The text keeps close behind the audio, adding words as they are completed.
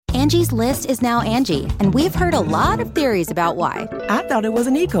Angie's List is now Angie, and we've heard a lot of theories about why. I thought it was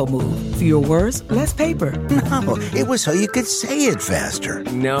an eco move. Fewer words, less paper. No, it was so you could say it faster.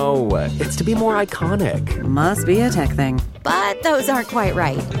 No, it's to be more iconic. Must be a tech thing. But those aren't quite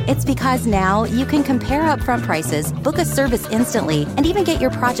right. It's because now you can compare upfront prices, book a service instantly, and even get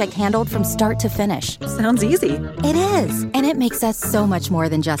your project handled from start to finish. Sounds easy. It is, and it makes us so much more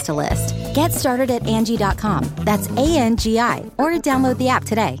than just a list. Get started at Angie.com. That's ANGI, or download the app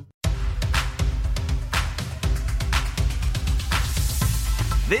today.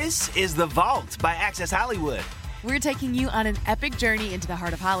 This is The Vault by Access Hollywood. We're taking you on an epic journey into the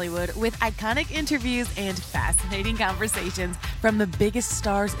heart of Hollywood with iconic interviews and fascinating conversations from the biggest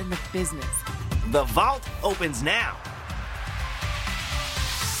stars in the business. The Vault opens now.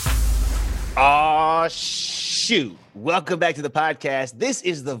 Aw, shoot. Welcome back to the podcast. This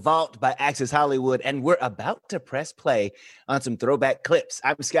is The Vault by Access Hollywood, and we're about to press play on some throwback clips.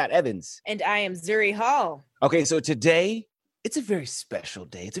 I'm Scott Evans. And I am Zuri Hall. Okay, so today, it's a very special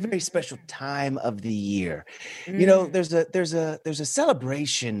day. It's a very special time of the year. You know, there's a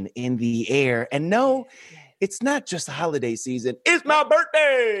celebration in the air. And no, it's not just the holiday season. It's my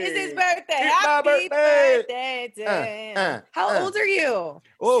birthday. It's his birthday. It's Happy my birthday. birthday. How old are you?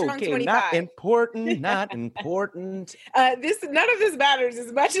 Oh, Strong okay, 25. not important, not important. None of this matters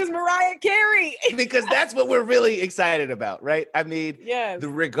as much as Mariah Carey. Because that's what we're really excited about, right? I mean, Yes.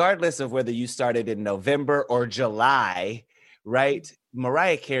 regardless of whether you started in November or July, right?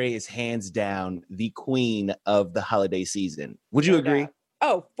 Mariah Carey is hands down the queen of the holiday season. Would you agree?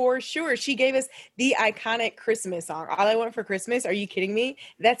 Oh, for sure. She gave us the iconic Christmas song, All I Want for Christmas. Are you kidding me?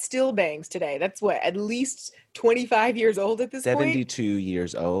 That still bangs today. That's what, at least 25 years old at this 72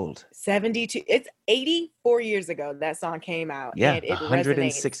 years old. 72. It's 84 years ago that song came out. Yeah, and it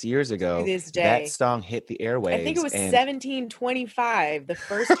 106 resonates years ago, to this day. that song hit the airwaves. I think it was 1725, the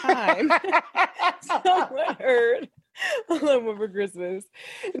first time someone heard All I Want for Christmas.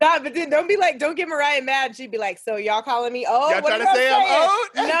 Nah, but then don't get Mariah mad. She'd be like, so y'all calling me old? Y'all What trying are to say I'm saying?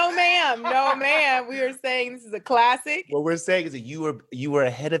 old? No, ma'am. No, ma'am. We are saying this is a classic. What we're saying is that you were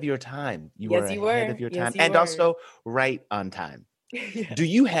ahead of your time. You were Yes, you ahead were. of your Yes, time, you and were. also right on time. Yeah. Do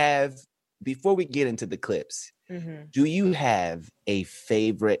you have, before we get into the clips, do you have a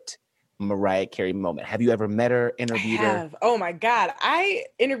favorite Mariah Carey moment? Have you ever met her, interviewed her? Oh my God. I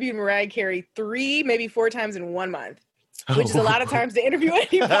interviewed Mariah Carey 3, maybe 4 times in 1 month. Which is a lot of times to interview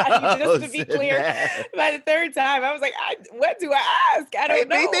anybody, just to be clear. By the 3rd time, I was like, what do I ask? I don't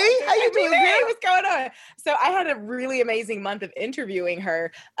know. Baby, how you doing, girl? What's going on? So I had a really amazing month of interviewing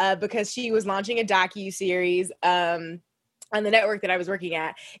her because she was launching a docu-series on the network that I was working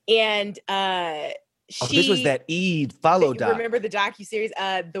at. And this was that Eid follow doc. Remember the docu-series,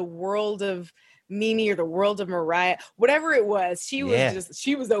 The World of Mimi or The World of Mariah, whatever it was, she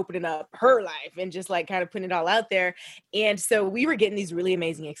was opening up her life and just like kind of putting it all out there. And so we were getting these really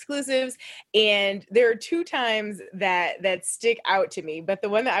amazing exclusives. And there are 2 times that stick out to me, but the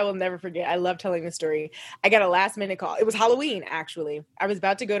one that I will never forget, I love telling the story. I got a last minute call. It was Halloween, actually. I was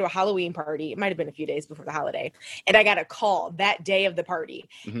about to go to a Halloween party. It might've been a few days before the holiday. And I got a call that day of the party.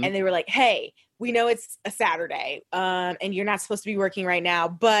 And they were like, hey, we know it's a Saturday and you're not supposed to be working right now,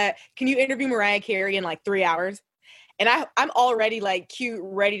 but can you interview Mariah Carey in like 3 hours? And I'm already like cute,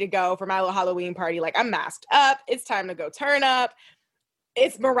 ready to go for my little Halloween party. Like I'm masked up. It's time to go turn up.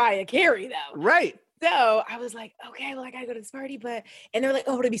 It's Mariah Carey though. Right. So I was like, okay, well, I gotta go to this party, and they're like,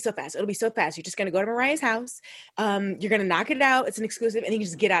 oh, it'll be so fast. It'll be so fast. You're just gonna go to Mariah's house. You're gonna knock it out. It's an exclusive. And then you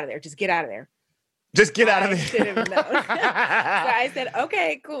just get out of there. Just get out of there. Just get out of I it. should have known. So I said,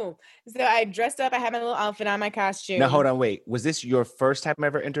 okay, cool. So I dressed up. I had my little outfit on, my costume. Now, hold on, wait. Was this your first time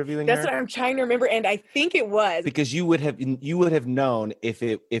ever interviewing That's her? what I'm trying to remember, and I think it was. Because you would have known if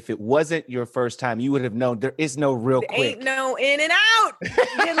it wasn't your first time, you would have known there is no real quick. Ain't no in and out.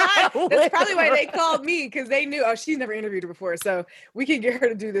 That's probably why they called me, because they knew, oh, she's never interviewed her before, so we can get her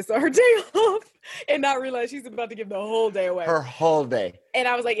to do this on her day off and not realize she's about to give the whole day away. Her whole day. And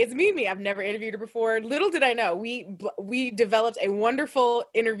I was like, it's Mimi. I've never interviewed her before. Little did I know, we developed a wonderful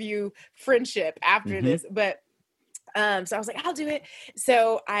interview friendship after this. But so I was like, I'll do it.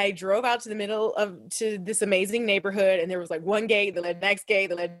 So I drove out to this amazing neighborhood, and there was like one gate, then the next gate,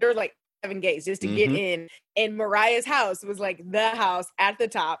 there was like 7 gates just to get in. And Mariah's house was like the house at the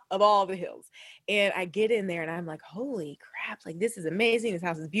top of all the hills. And I get in there and I'm like, holy crap, like this is amazing. This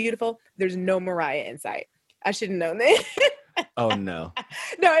house is beautiful. There's no Mariah in sight. I should have known that. Oh no.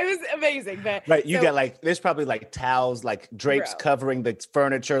 No, it was amazing. But right, you got like there's probably like towels, like drapes covering the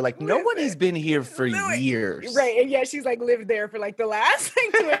furniture. Like no one has been here for years. Right. And yeah, she's like lived there for like the last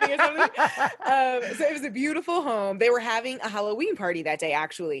like 20 years or something. So it was a beautiful home. They were having a Halloween party that day,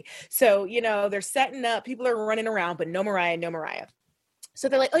 actually. So, they're setting up, people are running around, but no Mariah, no Mariah. So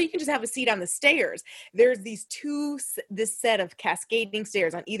they're like, oh, you can just have a seat on the stairs. There's this set of cascading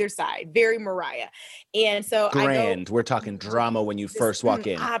stairs on either side. Very Mariah. And so grand. We're talking drama when you first walk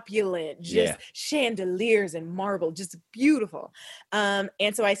in. Opulent, just chandeliers and marble, just beautiful. And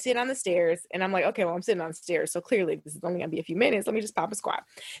so I sit on the stairs and I'm like, okay, well, I'm sitting on the stairs. So clearly this is only gonna be a few minutes. Let me just pop a squat.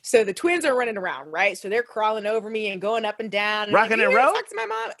 So the twins are running around, right? So they're crawling over me and going up and down. And Rocking and roll? Talk to my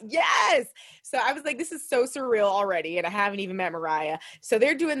mom. Yes. So I was like, this is so surreal already. And I haven't even met Mariah. So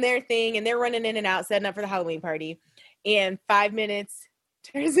they're doing their thing and they're running in and out, setting up for the Halloween party. And 5 minutes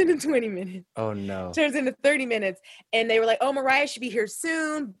turns into 20 minutes. Oh, no. Turns into 30 minutes. And they were like, oh, Mariah should be here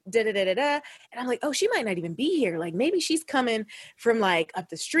soon. Da-da-da-da-da. And I'm like, oh, she might not even be here. Like, maybe she's coming from like up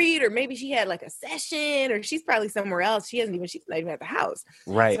the street, or maybe she had like a session, or she's probably somewhere else. She's not even at the house.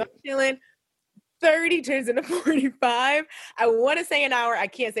 Right. So I'm chilling. 30 turns into 45. I want to say an hour. I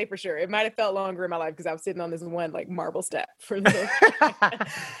can't say for sure. It might have felt longer in my life because I was sitting on this one like marble step for the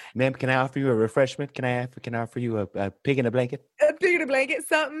Ma'am, can I offer you a refreshment? Can I offer you a pig in a blanket? A pig in a blanket,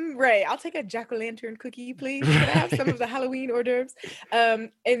 something. Right. I'll take a jack-o'-lantern cookie, please. Can I have some of the Halloween hors d'oeuvres?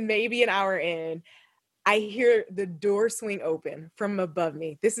 And maybe an hour in, I hear the door swing open from above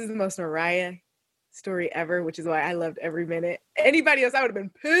me. This is the most Mariah story ever, which is why I loved every minute. Anybody else, I would have been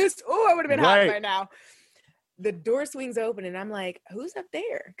pissed. Oh, I would have been hot by now. The door swings open and I'm like, who's up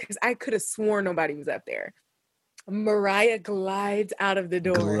there? Because I could have sworn nobody was up there. Mariah glides out of the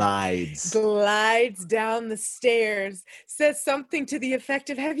door. Glides down the stairs, says something to the effect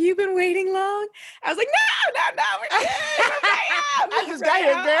of, have you been waiting long? I was like, no, we're good. I just got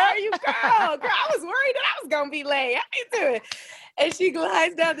here, girl. How are you, girl? Girl, I was worried that I was going to be late. How you doing? And she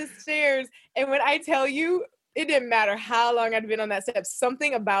glides down the stairs. And when I tell you, it didn't matter how long I'd been on that step,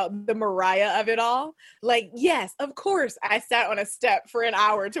 something about the Mariah of it all. Like, yes, of course, I sat on a step for an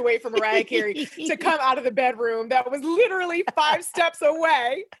hour to wait for Mariah Carey to come out of the bedroom that was literally 5 steps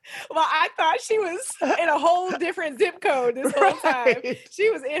away. Well, I thought she was in a whole different zip code this whole time. She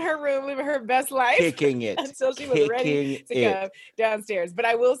was in her room living her best life. Kicking it. Until she was ready to go downstairs. But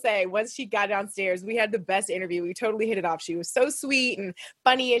I will say, once she got downstairs, we had the best interview. We totally hit it off. She was so sweet and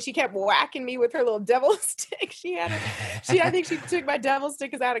funny, and she kept whacking me with her little devil stick. I think she took my devil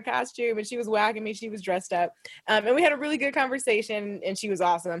stick out of costume and she was whacking me. She was dressed up. And we had a really good conversation and she was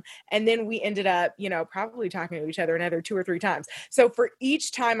awesome. And then we ended up, probably talking to each other another 2 or 3 times. So for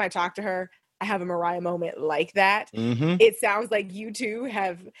each time I talk to her, I have a Mariah moment like that. Mm-hmm. It sounds like you two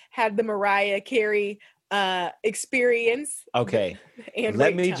have had the Mariah Carey experience. Okay. And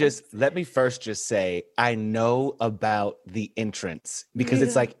let me first just say, I know about the entrance because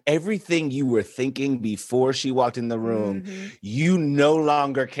it's like everything you were thinking before she walked in the room, you no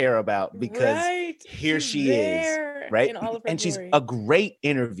longer care about because here she is, right? And she's a great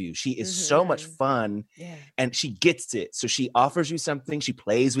interview. She is so much fun and she gets it. So she offers you something, she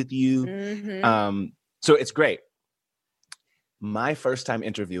plays with you. So it's great. My first time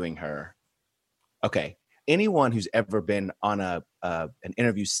interviewing her, okay. Anyone who's ever been on an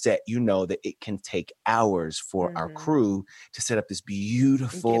interview set, that it can take hours for our crew to set up this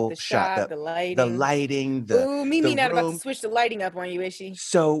beautiful shot. The lighting. Ooh, Mimi not about to switch the lighting up on you, is she?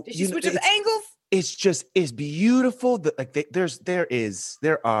 So did she switch up the angles? It's beautiful.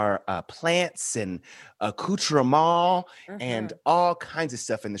 There are plants and accoutrements and all kinds of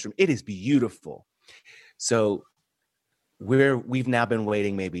stuff in this room. It is beautiful. So we've now been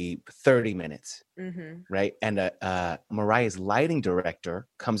waiting maybe 30 minutes, right? And Mariah's lighting director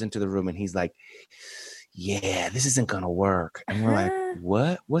comes into the room and he's like, yeah, this isn't going to work. And we're like,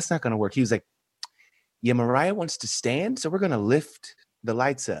 what? What's not going to work? He was like, yeah, Mariah wants to stand, so we're going to lift the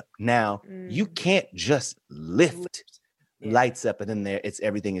lights up. Now, you can't just lift lights up and then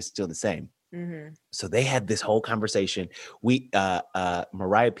everything is still the same. So they had this whole conversation.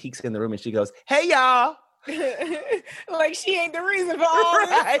 Mariah peeks in the room and she goes, hey, y'all. Like she ain't the reason for all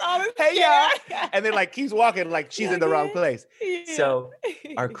this. Hey, y'all. And then keeps walking like she's in the wrong place. So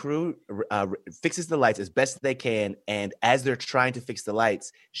our crew fixes the lights as best they can. And as they're trying to fix the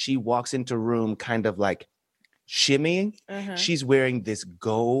lights, she walks into room kind of like shimmying. She's wearing this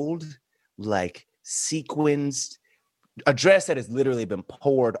gold, sequins, a dress that has literally been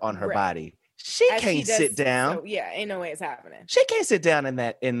poured on her body. She can't sit down. So, ain't no way it's happening. She can't sit down in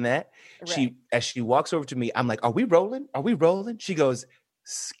that. Right. As she walks over to me, I'm like, are we rolling? Are we rolling? She goes,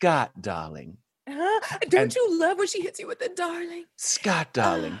 Scott, darling, Don't you love when she hits you with the darling? Scott,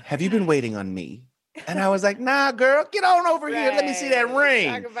 darling, have you been waiting on me? And I was like, nah, girl, get on over here. Let me see that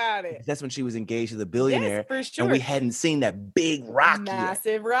ring. Talk about it. That's when she was engaged to the billionaire. Yes, for sure. And we hadn't seen that big rock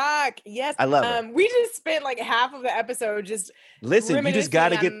Massive rock. Yes. I love it. We just spent like half of the episode just listen, you just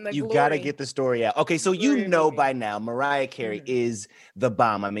gotta get the story out. Okay, so you know by now, Mariah Carey is the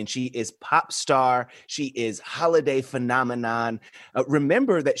bomb. I mean, she is pop star. She is holiday phenomenon.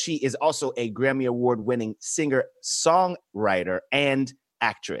 Remember that she is also a Grammy Award winning singer, songwriter, and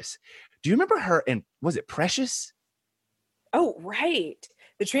actress. Do you remember her in, was it Precious? Oh, right.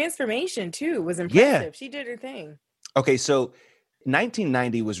 The transformation too was impressive. Yeah. She did her thing. Okay, so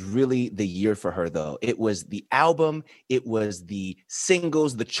 1990 was really the year for her, though. It was the album, it was the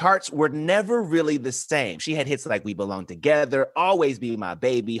singles, the charts were never really the same. She had hits like We Belong Together, Always Be My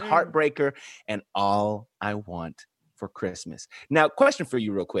Baby, Heartbreaker, and All I Want for Christmas. Now, question for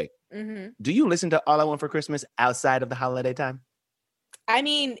you real quick. Do you listen to All I Want for Christmas outside of the holiday time? I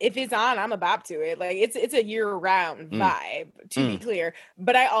mean, if it's on, I'm a bop to it. Like it's a year-round vibe, to be clear.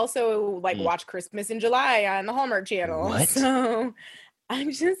 But I also watch Christmas in July on the Hallmark Channel. What? So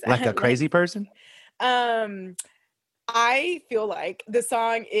I'm just like a crazy person. I feel like the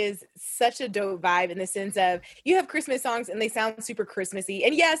song is such a dope vibe in the sense of you have Christmas songs and they sound super Christmassy.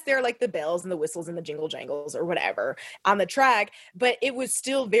 And yes, they're like the bells and the whistles and the jingle jangles or whatever on the track, but it was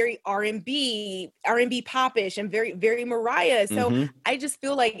still very R&B popish and very, very Mariah. So I just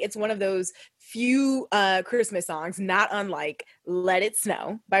feel like it's one of those few Christmas songs, not unlike Let It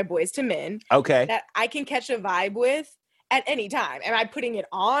Snow by Boyz II Men. Okay. That I can catch a vibe with at any time. Am I putting it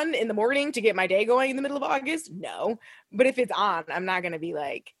on in the morning to get my day going in the middle of August? No. But if it's on, I'm not going to be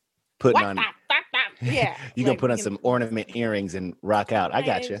like, putting on. Yeah. You're going to put on some ornament earrings and rock out. I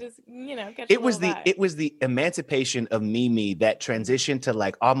got you. Just, it was the emancipation of Mimi that transitioned to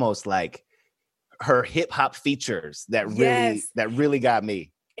like almost like her hip hop features that really got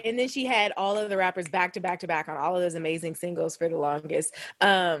me. And then she had all of the rappers back to back to back on all of those amazing singles for the longest.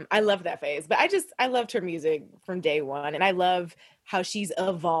 I loved that phase, but I loved her music from day one. And I love how she's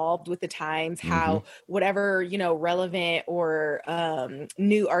evolved with the times, how whatever, relevant or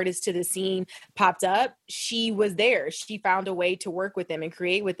new artists to the scene popped up, she was there. She found a way to work with them and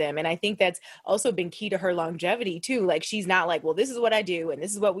create with them. And I think that's also been key to her longevity too. Like she's not like, well, this is what I do and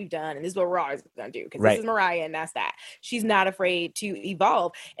this is what we've done and this is what we're always going to do because this is Mariah and that's that. She's not afraid to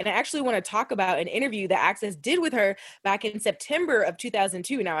evolve. And I actually want to talk about an interview that Access did with her back in September of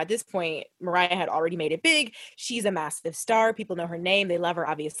 2002. Now, at this point, Mariah had already made it big. She's a massive star. People know her name. They love her,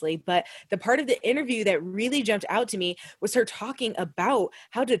 obviously. But the part of the interview that really jumped out to me was her talking about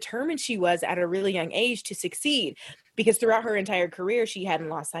how determined she was at a really young age to succeed. Because throughout her entire career, she hadn't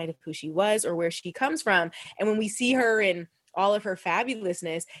lost sight of who she was or where she comes from. And when we see her in all of her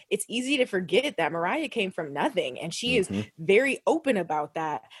fabulousness, it's easy to forget that Mariah came from nothing. And she is very open about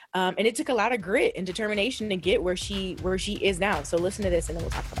that. And it took a lot of grit and determination to get where she is now. So listen to this and then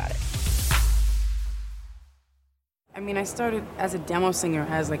we'll talk about it. I mean, I started as a demo singer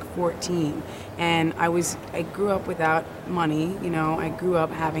as like 14, and I grew up without money, I grew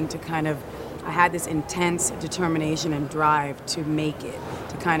up having to I had this intense determination and drive to make it,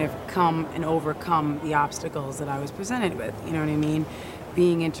 to kind of come and overcome the obstacles that I was presented with, you know what I mean?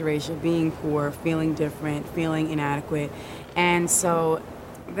 Being interracial, being poor, feeling different, feeling inadequate. And so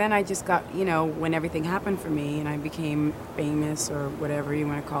then I just got, when everything happened for me and I became famous or whatever you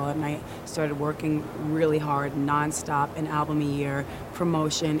want to call it, and I started working really hard, nonstop, an album a year,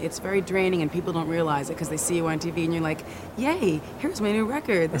 promotion. It's very draining and people don't realize it because they see you on TV and you're like, yay, here's my new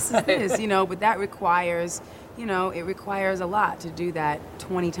record. This is this, but that requires, it requires a lot to do that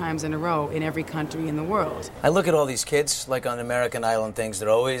 20 times in a row in every country in the world. I look at all these kids, like on American Idol and things, they're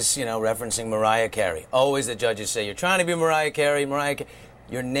always, referencing Mariah Carey. Always the judges say, you're trying to be Mariah Carey, Mariah Carey.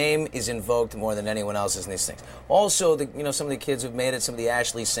 Your name is invoked more than anyone else's in these things. Also, some of the kids who've made it, some of the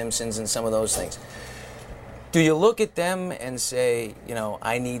Ashley Simpsons and some of those things. Do you look at them and say,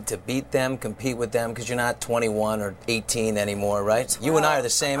 I need to beat them, compete with them, because you're not 21 or 18 anymore, right? 12. You and I are the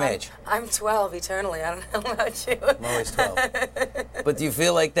same age. I'm 12 eternally. I don't know about you. I'm always 12. But do you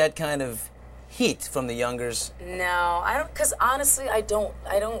feel like that kind of heat from the youngers? No, I don't, because honestly, I don't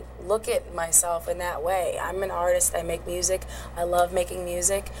look at myself in that way. I'm an artist. I make music. I love making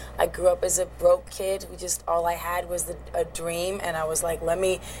music. I grew up as a broke kid who just, all I had was a dream, and I was like, let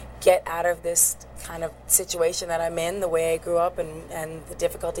me get out of this kind of situation that I'm in, the way I grew up and the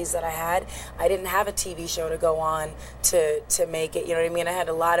difficulties that I had. I didn't have a TV show to go on to make it, you know what I mean? I had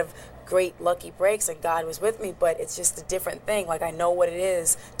a lot of great lucky breaks and God was with me, but it's just a different thing. Like, I know what it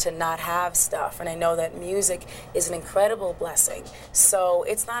is to not have stuff, and I know that music is an incredible blessing. So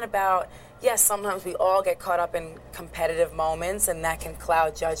it's not about, yes, sometimes we all get caught up in competitive moments, and that can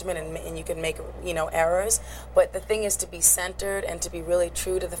cloud judgment, and you can make, errors. But the thing is to be centered and to be really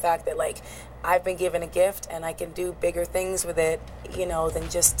true to the fact that, like, I've been given a gift and I can do bigger things with it, than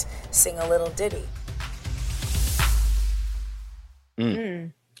just sing a little ditty.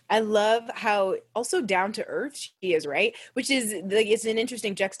 I love how also down to earth she is, right? Which is like, it's an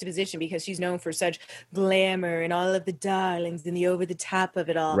interesting juxtaposition because she's known for such glamour and all of the darlings and the over the top of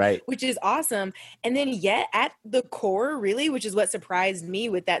it all, right? Which is awesome. And then yet at the core, really, which is what surprised me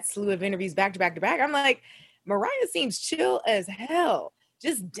with that slew of interviews back to back to back, I'm like, Mariah seems chill as hell.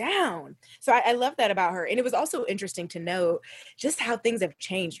 Just down. So I love that about her. And it was also interesting to know just how things have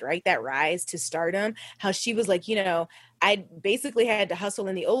changed, right? That rise to stardom, how she was like, I basically had to hustle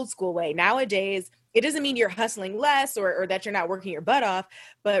in the old school way. Nowadays, it doesn't mean you're hustling less or that you're not working your butt off,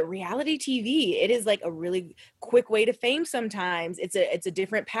 but reality TV, it is like a really quick way to fame sometimes. It's a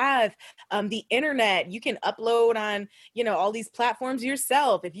different path. The internet, you can upload on, all these platforms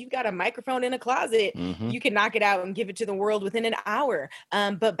yourself. If you've got a microphone in a closet, you can knock it out and give it to the world within an hour.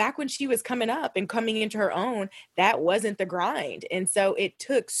 But back when she was coming up and coming into her own, that wasn't the grind. And so it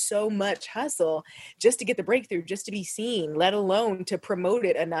took so much hustle just to get the breakthrough, just to be seen, let alone to promote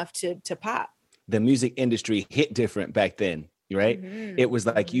it enough to pop. The music industry hit different back then, right? It was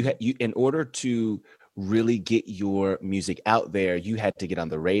like you in order to really get your music out there, you had to get on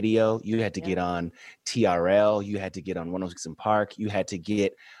the radio, you had to get on TRL, you had to get on 106 and Park, you had to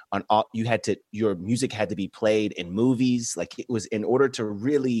get on all, your music had to be played in movies. Like, it was in order to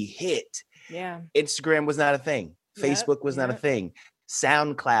really hit. Yeah. Instagram was not a thing. Facebook was not a thing.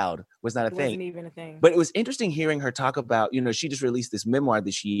 SoundCloud was not a thing. Wasn't even a thing. But it was interesting hearing her talk about, she just released this memoir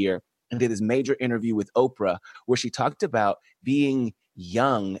this year and did this major interview with Oprah where she talked about being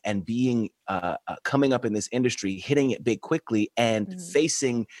young and being coming up in this industry, hitting it big quickly, and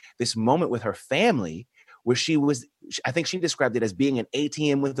facing this moment with her family where I think she described it as being an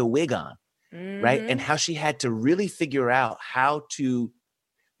ATM with a wig on, right? And how she had to really figure out how to,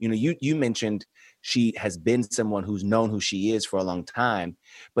 you mentioned she has been someone who's known who she is for a long time,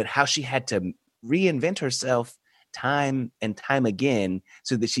 but how she had to reinvent herself time and time again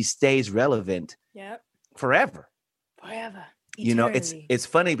so that she stays relevant forever. Eternally. It's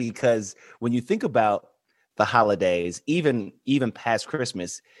funny because when you think about the holidays, even past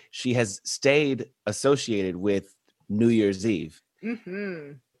Christmas, she has stayed associated with New Year's Eve.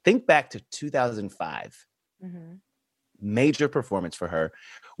 Think back to 2005. Major performance for her.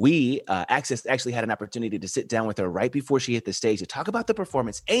 We, Access, actually had an opportunity to sit down with her right before she hit the stage to talk about the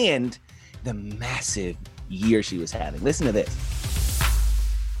performance and the massive year she was having. Listen to this.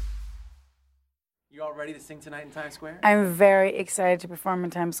 You all ready to sing tonight in Times Square? I'm very excited to perform in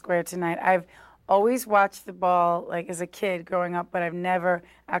Times Square tonight. I've always watched the ball like as a kid growing up, but I've never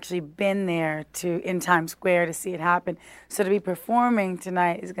actually been there in Times Square to see it happen. So to be performing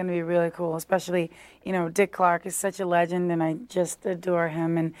tonight is going to be really cool, especially, Dick Clark is such a legend and I just adore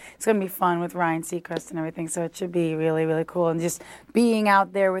him, and it's going to be fun with Ryan Seacrest and everything. So it should be really, really cool. And just being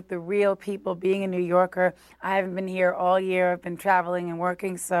out there with the real people, being a New Yorker. I haven't been here all year. I've been traveling and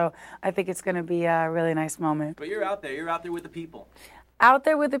working. So I think it's going to be a really nice moment. But you're out there. You're out there with the people. Out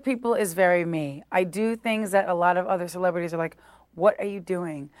there with the people is very me. I do things that a lot of other celebrities are like, what are you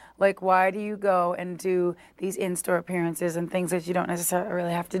doing? Like, why do you go and do these in-store appearances and things that you don't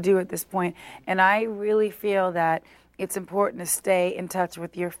necessarily have to do at this point? And I really feel that it's important to stay in touch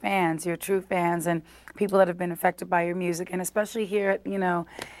with your fans, your true fans, and people that have been affected by your music. And especially here,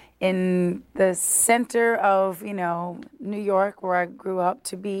 in the center of, New York, where I grew up,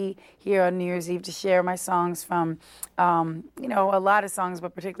 to be here on New Year's Eve to share my songs from, a lot of songs,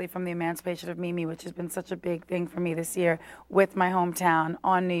 but particularly from the Emancipation of Mimi, which has been such a big thing for me this year with my hometown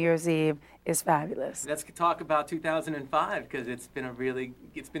on New Year's Eve, is fabulous. Let's talk about 2005, because it's been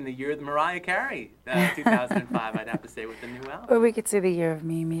the year of the Mariah Carey, 2005, I'd have to say, with the new album. Or we could say the year of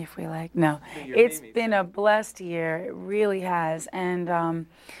Mimi if we like. No, it's been a blessed year. It really has. And,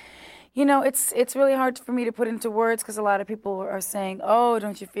 it's really hard for me to put into words because a lot of people are saying, oh,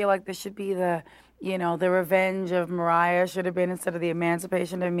 don't you feel like this should be the revenge of Mariah should have been instead of the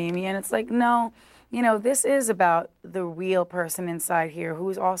emancipation of Mimi? And it's like, no, this is about the real person inside here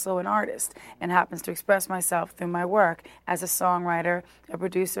who's also an artist and happens to express myself through my work as a songwriter, a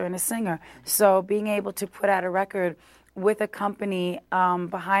producer, and a singer. So being able to put out a record with a company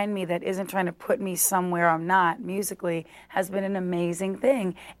behind me that isn't trying to put me somewhere I'm not musically has been an amazing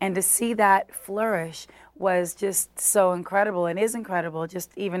thing. And to see that flourish was just so incredible and is incredible.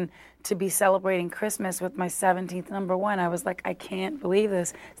 Just even to be celebrating Christmas with my 17th #1, I was like, I can't believe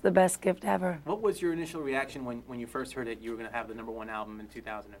this. It's the best gift ever. What was your initial reaction when you first heard it you were going to have the #1 album in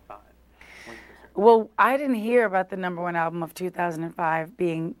 2005? Well, I didn't hear about the #1 album of 2005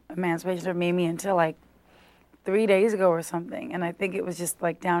 being Emancipation of Mimi until like 3 days ago or something. And I think it was just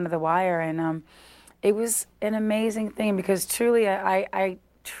like down to the wire. And it was an amazing thing because truly, I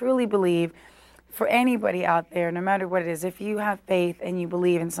truly believe for anybody out there, no matter what it is, if you have faith and you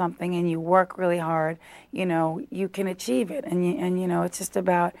believe in something and you work really hard, you can achieve it. And it's just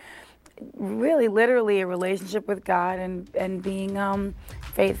about really literally a relationship with God and being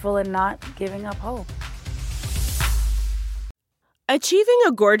faithful and not giving up hope. Achieving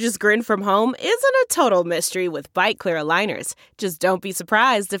a gorgeous grin from home isn't a total mystery with Bite Clear aligners. Just don't be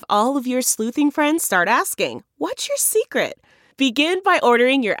surprised if all of your sleuthing friends start asking, "What's your secret?" Begin by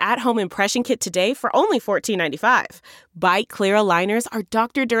ordering your at-home impression kit today for only $14.95. Bite Clear aligners are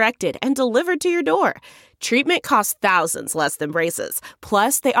doctor-directed and delivered to your door. Treatment costs thousands less than braces.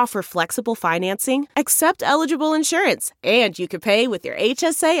 Plus, they offer flexible financing, accept eligible insurance, and you can pay with your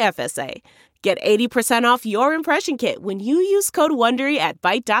HSA FSA. Get 80% off your impression kit when you use code WONDERY at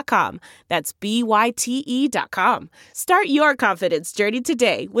Byte.com. That's BYTE.com. Start your confidence journey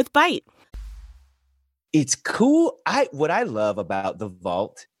today with Byte. It's cool. What I love about The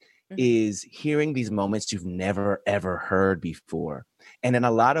Vault is hearing these moments you've never, ever heard before. And in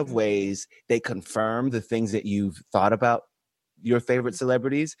a lot of ways, they confirm the things that you've thought about your favorite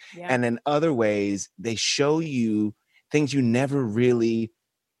celebrities. Yeah. And in other ways, they show you things you never really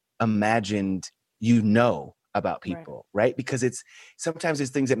imagined about people, right? Because sometimes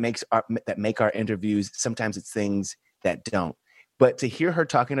it's things that make our interviews, sometimes it's things that don't. But to hear her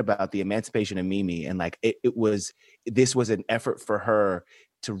talking about the emancipation of Mimi and like this was an effort for her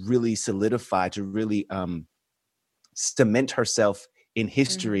to really solidify, to really cement herself in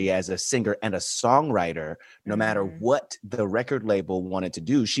history as a singer and a songwriter, no matter what the record label wanted to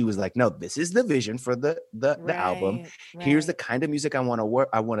do. She was like, no, this is the vision for the album. Here's the kind of music I want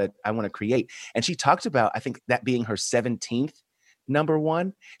to create. And she talked about, I think that being her 17th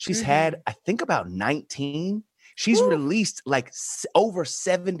 #1. She's had, I think, about 19. She's released like over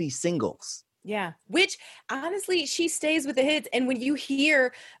 70 singles. Yeah, which honestly, she stays with the hits. And when you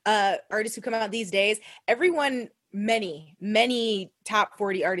hear artists who come out these days, many top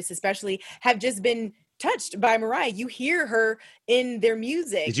 40 artists especially have just been touched by Mariah. You hear her in their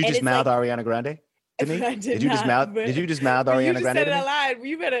music. Did you just mouth Ariana Grande to me? Did you just mouth Ariana Grande? You said it aloud.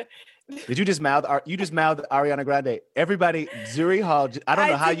 You better. Did you just mouth Ariana Grande? Everybody, Zuri Hall. I don't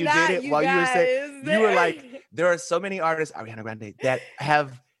know how you did it while you were saying. You were like, there are so many artists, Ariana Grande, that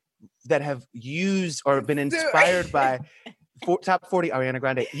have used or been inspired by top 40 Ariana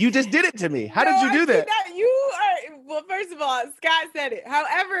Grande. You just did it to me. How did you do that? Well, first of all, Scott said it.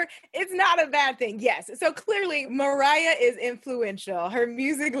 However, it's not a bad thing. Yes. So clearly, Mariah is influential. Her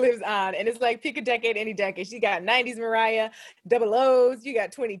music lives on. And it's like, pick a decade, any decade. She got 90s Mariah, double O's. You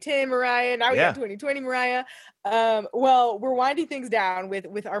got 2010 Mariah. Now we got 2020 Mariah. Well, we're winding things down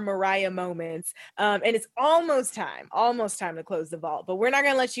with our Mariah moments. And it's almost time to close the vault. But we're not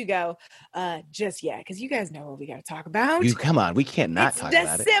going to let you go just yet, because you guys know what we got to talk about. Come on. We can't not talk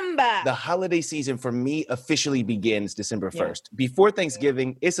about it. December. The holiday season for me officially begins December 1st. Before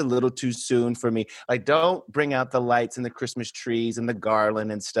Thanksgiving, it's a little too soon for me. Like, don't bring out the lights and the Christmas trees and the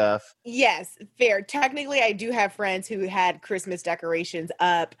garland and stuff. Yes, fair. Technically, I do have friends who had Christmas decorations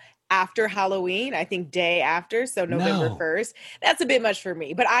up after Halloween, I think day after, so November 1st. That's a bit much for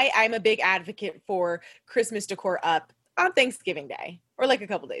me, but I'm a big advocate for Christmas decor up on Thanksgiving Day or like a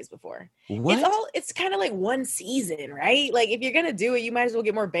couple days before. What? It's kind of like one season, right? Like if you're going to do it, you might as well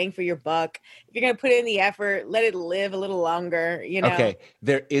get more bang for your buck. If you're going to put in the effort, let it live a little longer, Okay.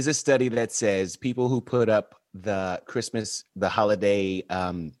 There is a study that says people who put up the Christmas, the holiday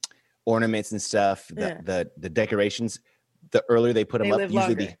ornaments and stuff, the decorations, the earlier they put them up,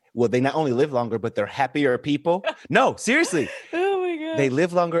 usually they not only live longer, but they're happier people. No, seriously. Oh my God. They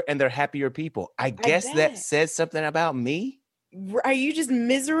live longer and they're happier people. I guess that says something about me. Are you just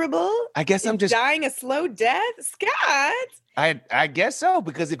miserable? I guess I'm just dying a slow death, Scott. I guess so,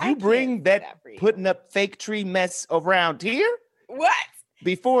 because if you bring that putting up fake tree mess around here, what?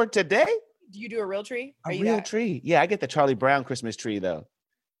 Before today? Do you do a real tree? A real tree. Yeah, I get the Charlie Brown Christmas tree though.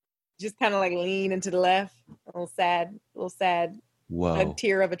 Just kind of like lean into the left, a little sad. Whoa. A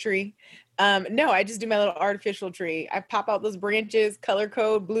tear of a tree. No, I just do my little artificial tree. I pop out those branches, color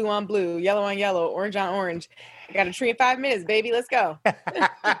code, blue on blue, yellow on yellow, orange on orange. I got a tree in 5 minutes, baby. Let's go.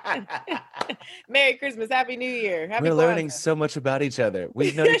 Merry Christmas. Happy New Year. We're learning so much about each other.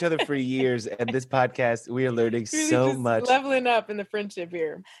 We've known each other for years, and this podcast, we are learning so much. Leveling up in the friendship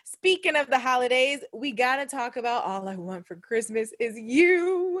here. Speaking of the holidays, we got to talk about All I Want for Christmas Is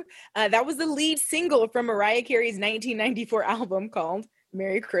You. That was the lead single from Mariah Carey's 1994 album called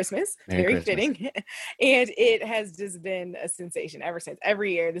Merry Christmas. Merry Very Christmas. fitting. And it has just been a sensation ever since.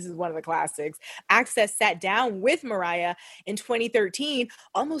 Every year, this is one of the classics. Access sat down with Mariah in 2013,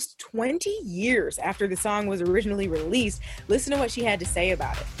 almost 20 years after the song was originally released. Listen to what she had to say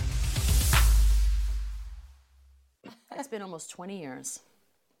about it. It's been almost 20 years.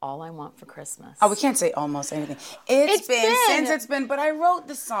 All I Want for Christmas. Oh, we can't say almost anything. It's been since it's been, but I wrote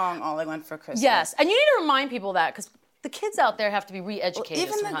the song All I Want for Christmas. Yes, and you need to remind people that because the kids out there have to be re-educated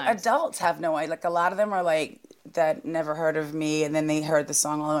even sometimes. the adults have no idea. Like a lot of them are like that never heard of me, and then they heard the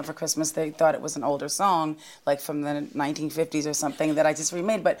song All I Want for Christmas. They thought it was an older song, like from the 1950s or something that I just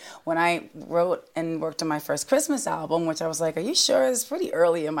remade. But when I wrote and worked on my first Christmas album, which I was like, are you sure? It's pretty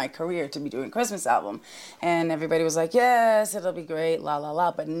early in my career to be doing a Christmas album. And everybody was like, yes, it'll be great, la, la,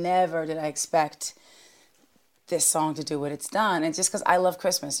 la. But never did I expect this song to do what it's done. And just because I love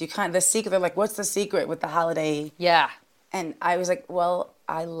Christmas, the secret, they're like, what's the secret with the holiday? Yeah. And I was like, well,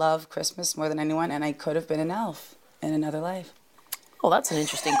 I love Christmas more than anyone, and I could have been an elf in another life. Well, that's an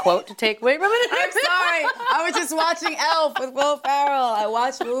interesting quote to take. Wait a minute. I'm sorry. I was just watching Elf with Will Ferrell. I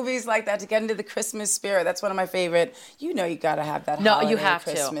watch movies like that to get into the Christmas spirit. That's one of my favorite. You know, you got to have that holiday you have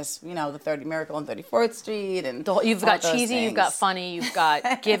Christmas. You know, the 30 Miracle on 34th Street. And you've got cheesy, things. You've got funny, you've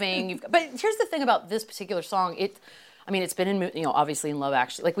got giving. But here's the thing about this particular song. It's been in, obviously in Love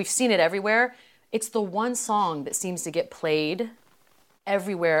Actually. Like, we've seen it everywhere. It's the one song that seems to get played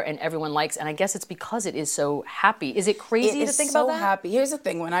everywhere and everyone likes, and I guess it's because it is so happy. Is it crazy to think about that? It is so happy. Here's the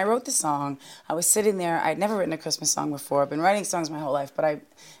thing. When I wrote the song, I was sitting there. I'd never written a Christmas song before. I've been writing songs my whole life, but I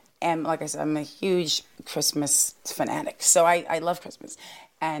am, like I said, I'm a huge Christmas fanatic. So I love Christmas.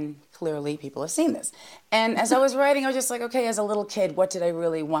 And clearly people have seen this. And as I was writing, I was just like, okay, as a little kid, what did I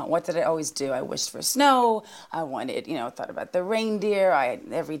really want? What did I always do? I wished for snow. I wanted, thought about the reindeer.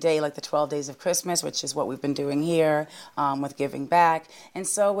 Every day, like the 12 days of Christmas, which is what we've been doing here with giving back. And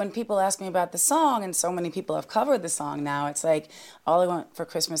so when people ask me about the song, and so many people have covered the song now, it's like, All I Want for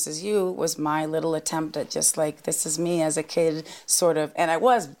Christmas Is You was my little attempt at just like, this is me as a kid, sort of. And I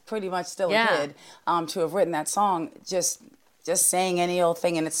was pretty much still a kid to have written that song, just saying any old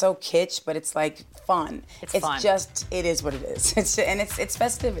thing, and it's so kitsch, but it's like fun. It's fun. It is what it is. It's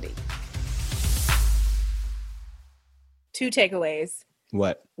festivity. 2 takeaways.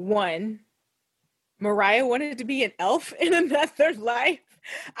 What? 1, Mariah wanted to be an elf in another life.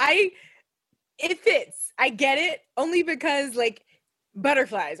 It fits. I get it, only because like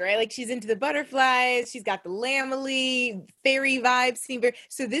butterflies, right? Like she's into the butterflies. She's got the lamely fairy vibes.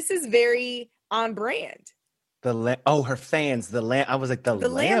 So this is very on brand. Her fans, I was like, the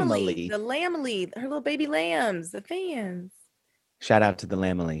lamely. The lamely, her little baby lambs, the fans. Shout out to the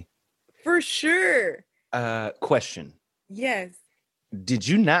lamely. For sure. Question. Yes. Did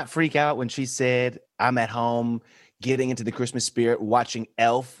you not freak out when she said, I'm at home getting into the Christmas spirit, watching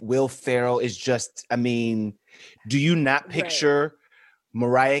Elf? Will Ferrell is just, do you not picture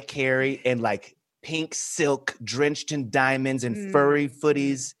Mariah Carey in like pink silk drenched in diamonds and furry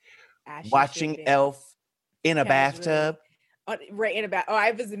footies watching Elf? In a bathtub? Right, in a bath. Oh, I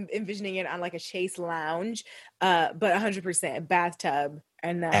was envisioning it on like a Chase lounge, but 100% bathtub.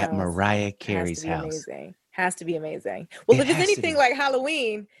 And at Mariah Carey's house. Amazing. Has to be amazing. Well, if it's anything like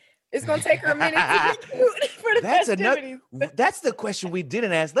Halloween, it's going to take her a minute to get cute for the festivities. That's the question we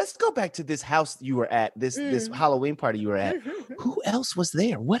didn't ask. Let's go back to this house you were at, this Halloween party you were at. Who else was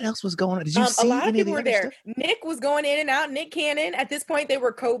there? What else was going on? Did you see a lot of any people of were the there. stuff? Nick was going in and out. Nick Cannon. At this point, they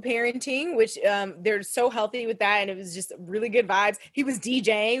were co-parenting, which they're so healthy with that, and it was just really good vibes. He was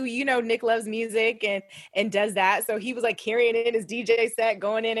DJing. Nick loves music and does that, so he was like carrying in his DJ set,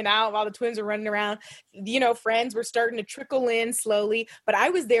 going in and out while the twins were running around. Friends were starting to trickle in slowly, but I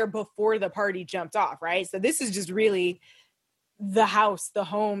was there before the party jumped off, right? So this is just really the house, the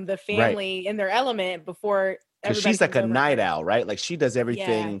home, the family in their element before. Because she's like a night owl, right? Like she does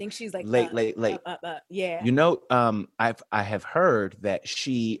everything. Yeah, I think she's like late. Up. Yeah. I have heard that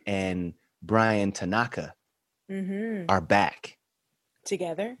she and Brian Tanaka are back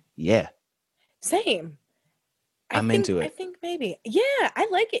together. Yeah. Same. Into it. I think maybe. Yeah, I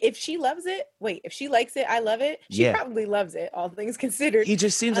like it. If she loves it, if she likes it, I love it. She probably loves it, all things considered. He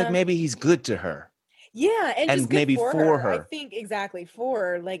just seems like maybe he's good to her. Yeah, and just maybe for her. I think exactly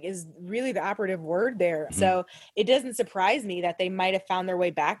for is really the operative word there. Mm-hmm. So it doesn't surprise me that they might have found their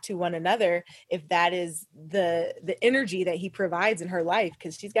way back to one another if that is the energy that he provides in her life,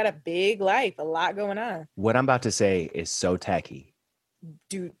 because she's got a big life, a lot going on. What I'm about to say is so tacky.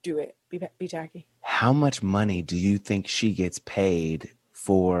 Do it. Be tacky. How much money do you think she gets paid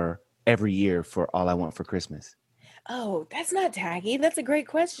for every year for All I Want for Christmas? Oh, that's not tacky. That's a great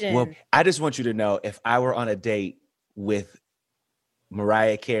question. Well, I just want you to know, if I were on a date with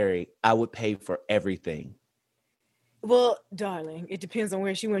Mariah Carey, I would pay for everything. Well, darling, it depends on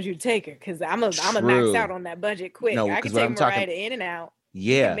where she wants you to take her, because I'm a max out on that budget quick. No, I 'cause can what take I'm Mariah talking- to In-N-Out.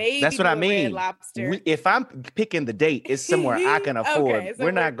 Yeah, that's what I mean. Red Lobster. If I'm picking the date, it's somewhere I can afford. Okay, so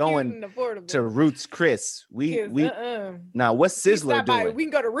we're not going to Roots Chris. Now what's Sizzler doing? We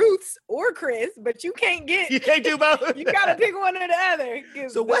can go to Roots or Chris, but you can't get. You can't do both. You gotta pick one or the other.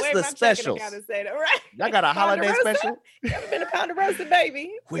 So what's the specials? Right? Y'all got a holiday special? You ever been a pound of roasted,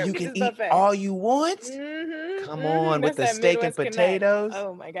 baby? Where you can eat all you want? Come on, with the steak and potatoes.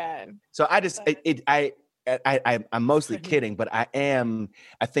 Oh my God. So I'm mostly kidding, but I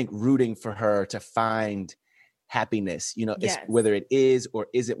think, rooting for her to find happiness, whether it is or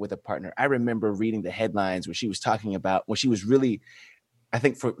isn't with a partner. I remember reading the headlines where she was talking about, when she was really, I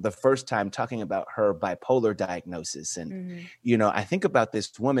think for the first time, talking about her bipolar diagnosis. And, I think about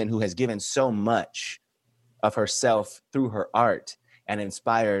this woman who has given so much of herself through her art and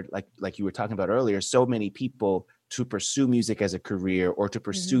inspired, like you were talking about earlier, so many people to pursue music as a career or to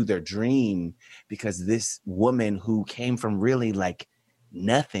pursue their dream, because this woman who came from really like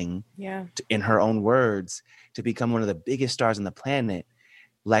nothing, in her own words, to become one of the biggest stars on the planet,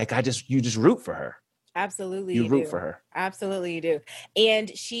 you just root for her. Absolutely. You root for her. Absolutely you do.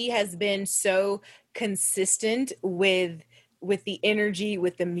 And she has been so consistent with the energy,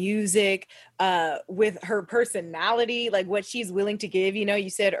 with the music, with her personality, like what she's willing to give. You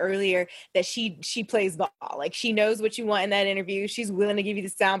said earlier that she plays ball. Like, she knows what you want in that interview. She's willing to give you the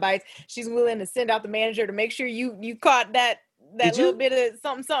sound bites. She's willing to send out the manager to make sure you caught that little bit of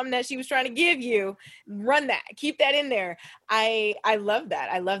something that she was trying to give you. Run that, keep that in there. I love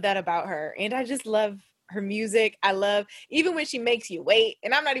that. I love that about her. And I just love her music. I love, even when she makes you wait,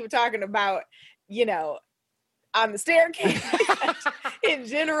 and I'm not even talking about, on the staircase in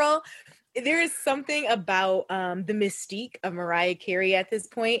general. There is something about the mystique of Mariah Carey at this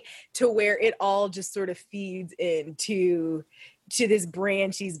point, to where it all just sort of feeds into this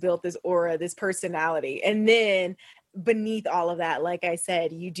brand she's built, this aura, this personality. And then beneath all of that, like I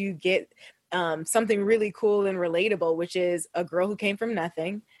said, you do get something really cool and relatable, which is a girl who came from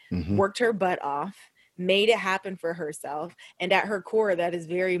nothing, worked her butt off, made it happen for herself. And at her core, that is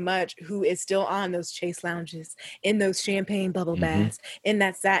very much who is still on those chase lounges, in those champagne bubble baths, in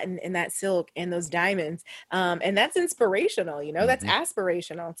that satin, in that silk, and those diamonds. And that's inspirational, that's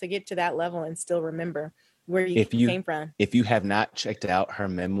aspirational to get to that level and still remember where you came from. If you have not checked out her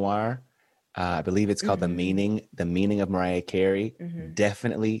memoir, I believe it's called The Meaning of Mariah Carey.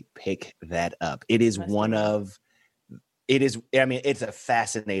 Definitely pick that up. It is it's a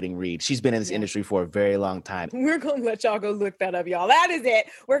fascinating read. She's been in this industry for a very long time. We're going to let y'all go look that up, y'all. That is it.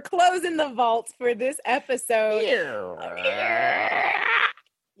 We're closing the vaults for this episode.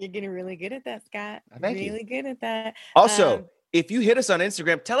 You're getting really good at that, Scott. Thank you. Really good at that. Also, if you hit us on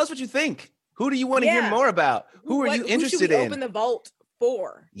Instagram, tell us what you think. Who do you want to hear more about? Who are you interested in? Who should we in? open the vault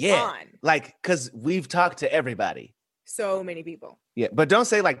for? Yeah, because we've talked to everybody. So many people. Yeah, but don't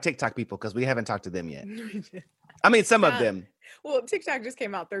say TikTok people, because we haven't talked to them yet. I mean, some of them. Well, TikTok just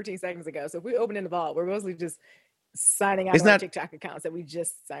came out 13 seconds ago. So if we open in the vault, we're mostly just signing out our TikTok accounts that we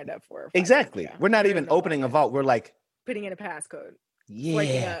just signed up for. Exactly. We're not even opening a vault. We're putting in a passcode.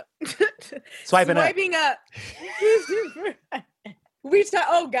 Yeah. Swiping up.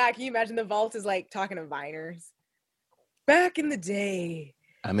 Oh God, can you imagine the vault is talking to Viners? Back in the day.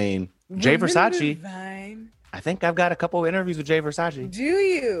 I mean, Jay Versace. I think I've got a couple of interviews with Jay Versace. Do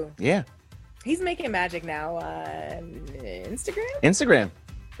you? Yeah. He's making magic now on Instagram.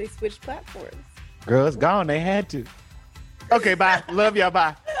 They switched platforms. Girl, it's gone. They had to. Okay, bye. Love y'all.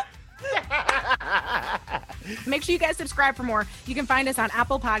 Bye. Make sure you guys subscribe for more. You can find us on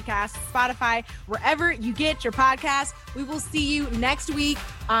Apple Podcasts, Spotify, wherever you get your podcasts. We will see you next week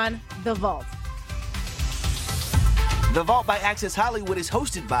on The Vault. The Vault by Access Hollywood is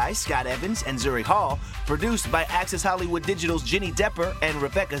hosted by Scott Evans and Zuri Hall, produced by Access Hollywood Digital's Jenny Depper and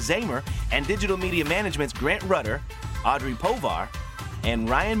Rebecca Zamer, and Digital Media Management's Grant Rudder, Audrey Povar, and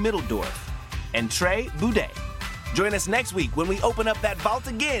Ryan Middledorf, and Trey Boudet. Join us next week when we open up that vault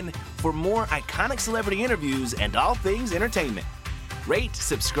again for more iconic celebrity interviews and all things entertainment. Rate,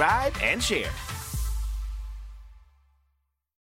 subscribe, and share.